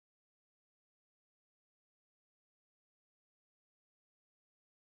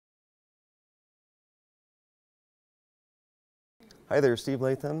Hi there, Steve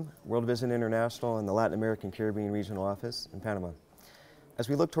Latham, World Vision International and the Latin American Caribbean Regional Office in Panama. As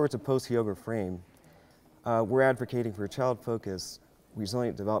we look towards a post-yoga frame, we're advocating for a child-focused,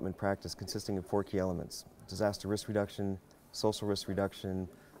 resilient development practice consisting of 4 key elements: disaster risk reduction, social risk reduction,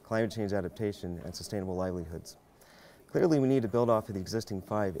 climate change adaptation, and sustainable livelihoods. Clearly, we need to build off of the existing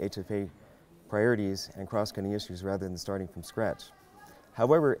 5 HFA priorities and cross-cutting issues rather than starting from scratch.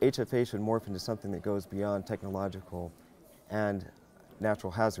 However, HFA should morph into something that goes beyond technological and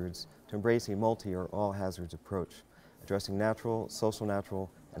natural hazards to embrace a multi or all hazards approach, addressing natural,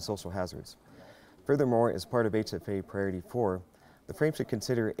 and social hazards. Furthermore, as part of HFA Priority 4, the frame should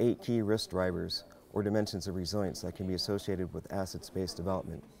consider 8 key risk drivers or dimensions of resilience that can be associated with assets-based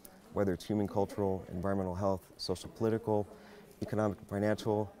development, whether it's human, cultural, environmental health, social, political, economic,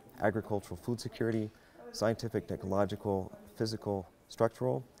 financial, agricultural, food security, scientific, technological, physical,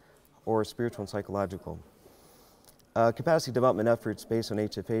 structural, or spiritual and psychological. Capacity development efforts based on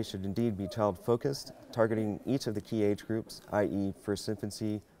HFA should indeed be child-focused, targeting each of the key age groups, i.e. first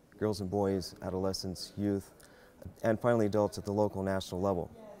infancy, girls and boys, adolescents, youth, and finally adults at the local and national level.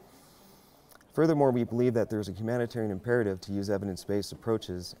 Furthermore, we believe that there's a humanitarian imperative to use evidence-based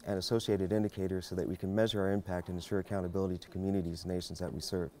approaches and associated indicators so that we can measure our impact and ensure accountability to communities and nations that we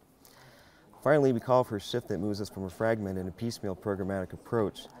serve. Finally, we call for a shift that moves us from a fragmented and piecemeal programmatic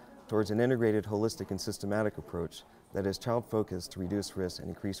approach towards an integrated, holistic, and systematic approach that is child-focused to reduce risk and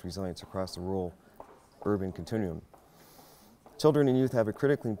increase resilience across the rural-urban continuum. Children and youth have a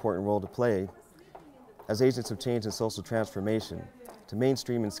critically important role to play as agents of change and social transformation to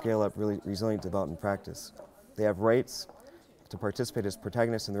mainstream and scale up resilient development practice. They have rights to participate as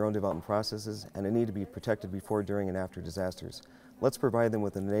protagonists in their own development processes and a need to be protected before, during, and after disasters. Let's provide them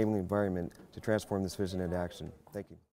with an enabling environment to transform this vision into action. Thank you.